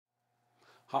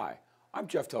Hi, I'm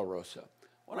Jeff Del Rossa.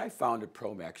 When I founded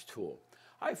ProMAXX Tool,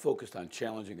 I focused on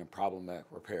challenging and problematic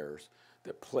repairs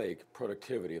that plague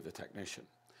productivity of the technician.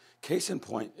 Case in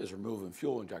point is removing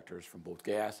fuel injectors from both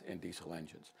gas and diesel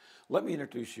engines. Let me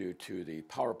introduce you to the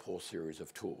PowerPull series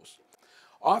of tools.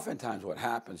 Oftentimes what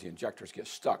happens, the injectors get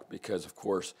stuck because, of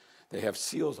course, they have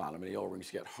seals on them and the O-rings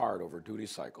get hard over duty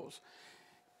cycles.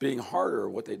 Being harder,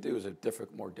 what they do is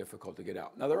more difficult to get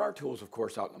out. Now, there are tools, of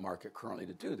course, out in the market currently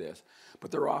to do this, but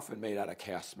they're often made out of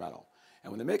cast metal.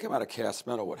 And when they make them out of cast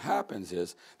metal, what happens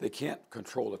is they can't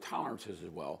control the tolerances as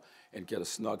well and get a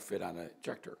snug fit on an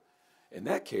injector. In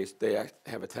that case, they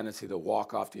have a tendency to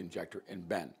walk off the injector and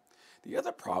bend. The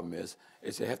other problem is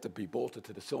they have to be bolted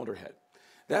to the cylinder head.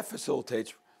 That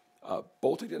facilitates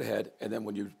bolting to the head, and then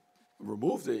when you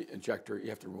remove the injector, you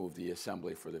have to remove the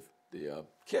assembly for the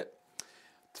kit.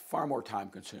 It's far more time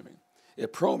consuming.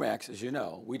 At ProMAXX, as you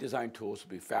know, we design tools to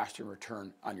be faster in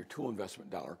return on your tool investment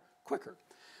dollar quicker.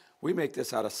 We make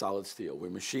this out of solid steel. We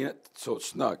machine it so it's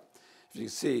snug. As you can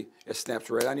see, it snaps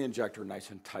right on the injector nice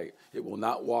and tight. It will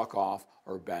not walk off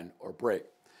or bend or break.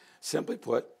 Simply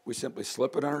put, we simply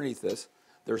slip it underneath this.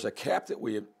 There's a cap that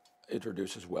we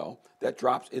introduce as well that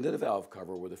drops into the valve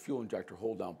cover where the fuel injector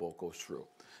hold down bolt goes through.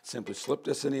 Simply slip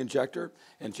this in the injector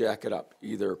and jack it up,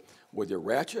 either with your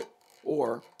ratchet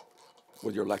or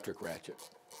with your electric ratchet.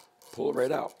 Pull it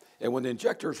right out. And when the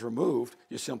injector is removed,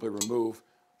 you simply remove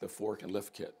the fork and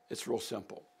lift kit. It's real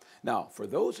simple. Now, for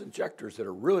those injectors that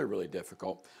are really, really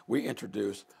difficult, we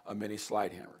introduce a mini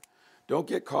slide hammer. Don't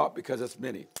get caught because it's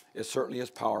mini. It certainly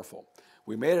is powerful.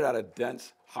 We made it out of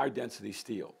dense, high-density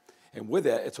steel. And with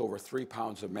that, it's over 3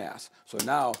 pounds of mass. So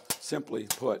now, simply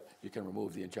put, you can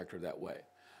remove the injector that way.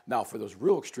 Now, for those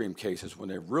real extreme cases, when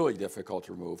they're really difficult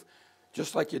to remove,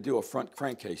 just like you do a front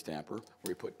crankcase damper,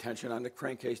 where you put tension on the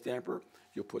crankcase damper,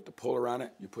 you'll put the puller on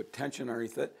it, you put tension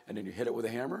underneath it, and then you hit it with a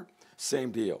hammer, same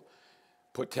deal.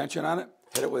 Put tension on it,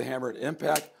 hit it with a hammer at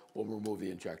impact, we'll remove the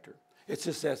injector. It's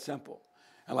just that simple.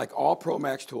 And like all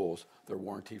ProMAXX tools, they're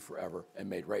warranted forever and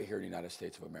made right here in the United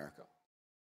States of America.